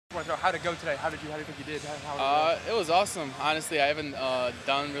Want to know how to go today? How do you think you did? How It was awesome. Honestly, I haven't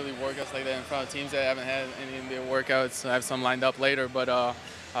done really workouts like that in front of teams. I haven't had any NBA workouts. I have some lined up later, but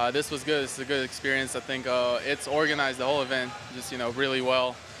this was good. It's a good experience. I think it's organized the whole event just really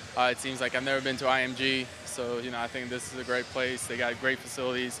well. It seems like I've never been to IMG, so I think this is a great place. They got great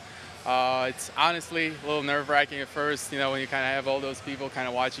facilities. It's honestly a little nerve-wracking at first, when you kind of have all those people kind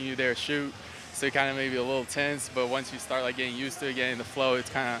of watching you there shoot. So you kind of maybe a little tense, but once you start like getting used to it, getting the flow, it's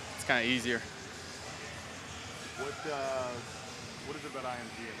kind of easier. What what is it about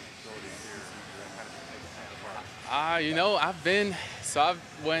IMG and the facilities here that kind of make it stand apart?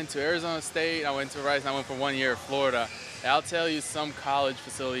 I've went to Arizona State, I went to Rice, and I went for 1 year at Florida. And I'll tell you, some college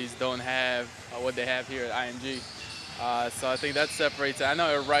facilities don't have what they have here at IMG. So I think that separates it. I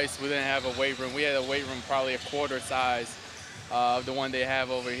know at Rice we didn't have a weight room. We had a weight room probably a quarter size of the one they have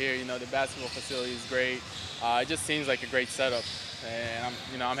over here. The basketball facility is great. It just seems like a great setup,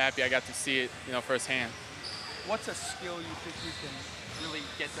 and I'm happy I got to see it, firsthand. What's a skill you think you can really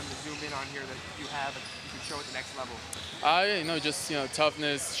get them to zoom in on here that you have and you can show at the next level? Just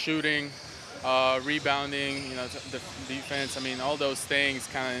toughness, shooting, rebounding, the defense. I mean, all those things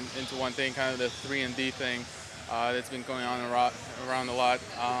kind of into one thing, kind of the 3-and-D thing that's been going on around a lot.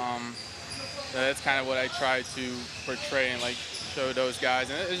 That's kind of what I try to portray and like show those guys,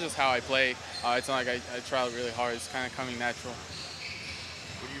 and it's just how I play. It's not like I try really hard. It's kind of coming natural.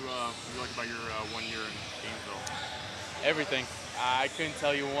 What do you like about your 1 year in Gainesville? Everything. I couldn't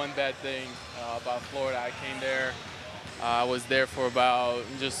tell you one bad thing about Florida. I came there. I was there for about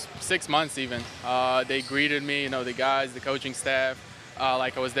just 6 months even. They greeted me, the guys, the coaching staff,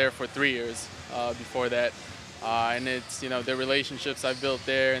 like I was there for 3 years before that. And it's, the relationships I built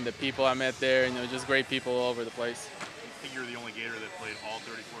there and the people I met there, just great people all over the place. I think you're the only Gator that played all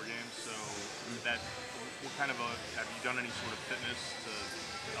 34 games, so what kind of have you done any sort of fitness to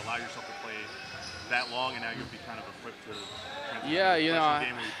allow yourself to play that long, and now you'll be kind of equipped to Yeah, game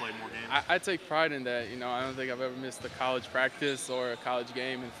where you play more games? I take pride in that. I don't think I've ever missed a college practice or a college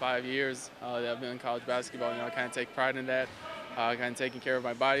game in 5 years that I've been in college basketball. I kind of take pride in that. Kind of taking care of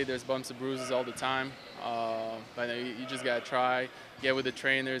my body. There's bumps and bruises all the time, but you just gotta try, get with the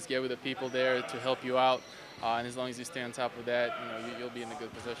trainers, get with the people there to help you out, and as long as you stay on top of that, you'll be in a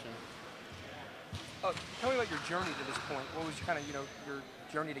good position. Tell me about your journey to this point. What was kind of your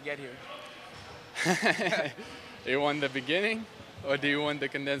journey to get here? Do you want the beginning, or do you want the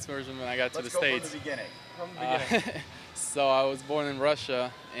condensed version when I got to the States? From the beginning. From the beginning. So I was born in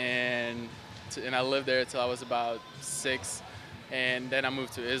Russia, and I lived there till I was about 6. And then I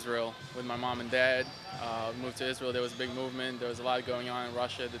moved to Israel with my mom and dad. Moved to Israel. There was a big movement. There was a lot going on in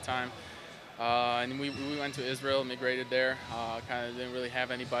Russia at the time. And we went to Israel, migrated there. Kind of didn't really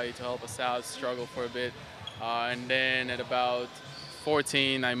have anybody to help us out, struggled for a bit. And then at about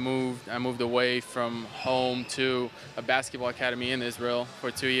 14, I moved away from home to a basketball academy in Israel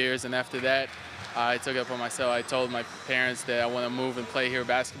for 2 years. And after that, I took it upon myself. I told my parents that I want to move and play here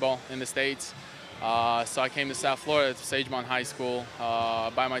basketball in the States. So I came to South Florida to Sagemont High School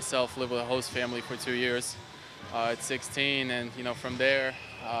by myself, lived with a host family for 2 years at 16, and from there,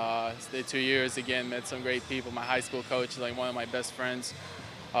 stayed 2 years again, met some great people. My high school coach is like one of my best friends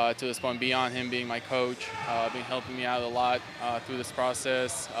to this point, beyond him being my coach, been helping me out a lot through this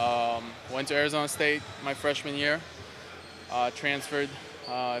process. Went to Arizona State my freshman year, transferred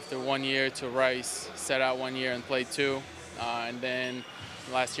after 1 year to Rice, set out 1 year and played 2, and then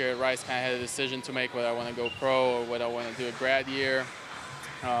last year at Rice, kind of had a decision to make whether I want to go pro or whether I want to do a grad year.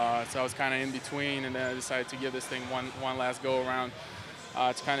 So I was kind of in between, and then I decided to give this thing one last go around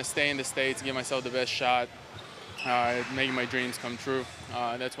to kind of stay in the States, give myself the best shot, making my dreams come true.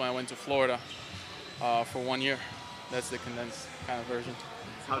 That's when I went to Florida for 1 year. That's the condensed kind of version.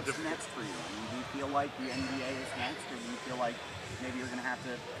 So what's next for you? I mean, do you feel like the NBA is next, or do you feel like maybe you're going to have to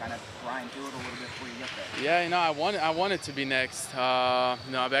kind of grind through it a little bit before you get there? Yeah, I want it to be next.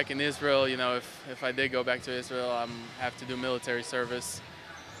 Back in Israel, if I did go back to Israel, I have to do military service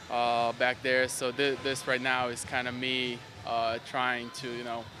back there. So this right now is kind of me trying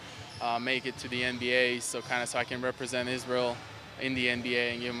to, make it to the NBA, so I can represent Israel in the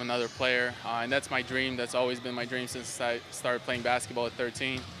NBA and give them another player. And that's my dream. That's always been my dream since I started playing basketball at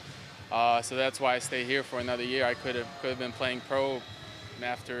 13. So that's why I stay here for another year. I could have been playing pro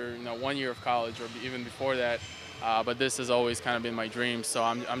after 1 year of college or even before that. But this has always kind of been my dream. So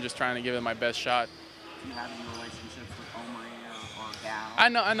I'm just trying to give it my best shot. Do you have any relationships with Omri or Gal?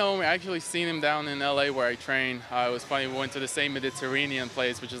 I know Omri. I actually seen him down in LA where I train. It was funny. We went to the same Mediterranean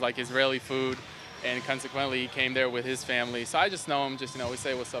place, which is like Israeli food. And consequently, he came there with his family. So I just know him. We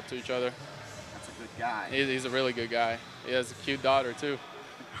say what's up to each other. That's a good guy. He's a really good guy. He has a cute daughter too.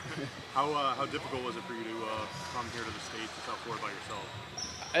 How difficult was it for you to come here to the States to South Florida by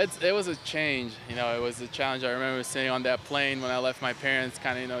yourself? It was a change, you know. It was a challenge. I remember sitting on that plane when I left my parents.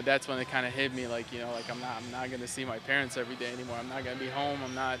 Kind of, you know, that's when it kind of hit me, like, you know, like I'm not gonna see my parents every day anymore. I'm not gonna be home.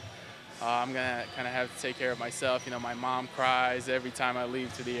 I'm not. I'm gonna kind of have to take care of myself. You know, my mom cries every time I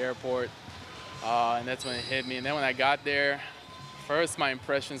leave to the airport, and that's when it hit me. And then when I got there, first my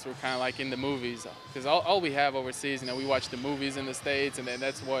impressions were kind of like in the movies, because all we have overseas, you know, we watch the movies in the States, and then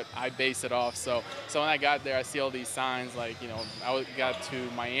that's what I base it off. So when I got there, I see all these signs, like, you know, got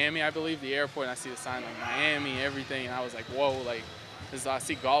to Miami, I believe, the airport, and I see the sign like Miami, everything, and I was like, whoa, like, I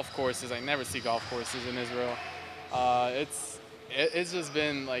see golf courses. I never see golf courses in Israel. It's just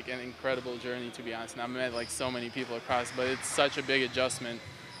been like an incredible journey, to be honest. And I've met like so many people across, but it's such a big adjustment.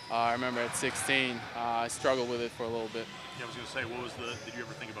 I remember at 16, I struggled with it for a little bit. Yeah, I was gonna say, did you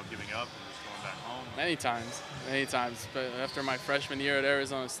ever think about giving up and just going back home? Many times. But after my freshman year at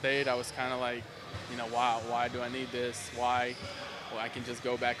Arizona State, I was kind of like, you know, wow, why do I need this? Why? Well, I can just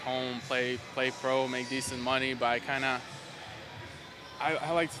go back home, play pro, make decent money, but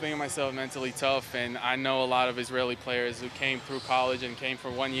I like to think of myself mentally tough, and I know a lot of Israeli players who came through college and came for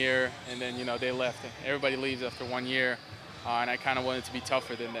 1 year, and then, you know, they left. Everybody leaves after 1 year, and I kind of wanted to be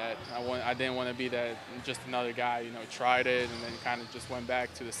tougher than that. I didn't want to be that just another guy, you know, tried it and then kind of just went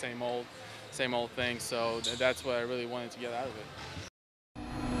back to the same old thing. So that's what I really wanted to get out of it.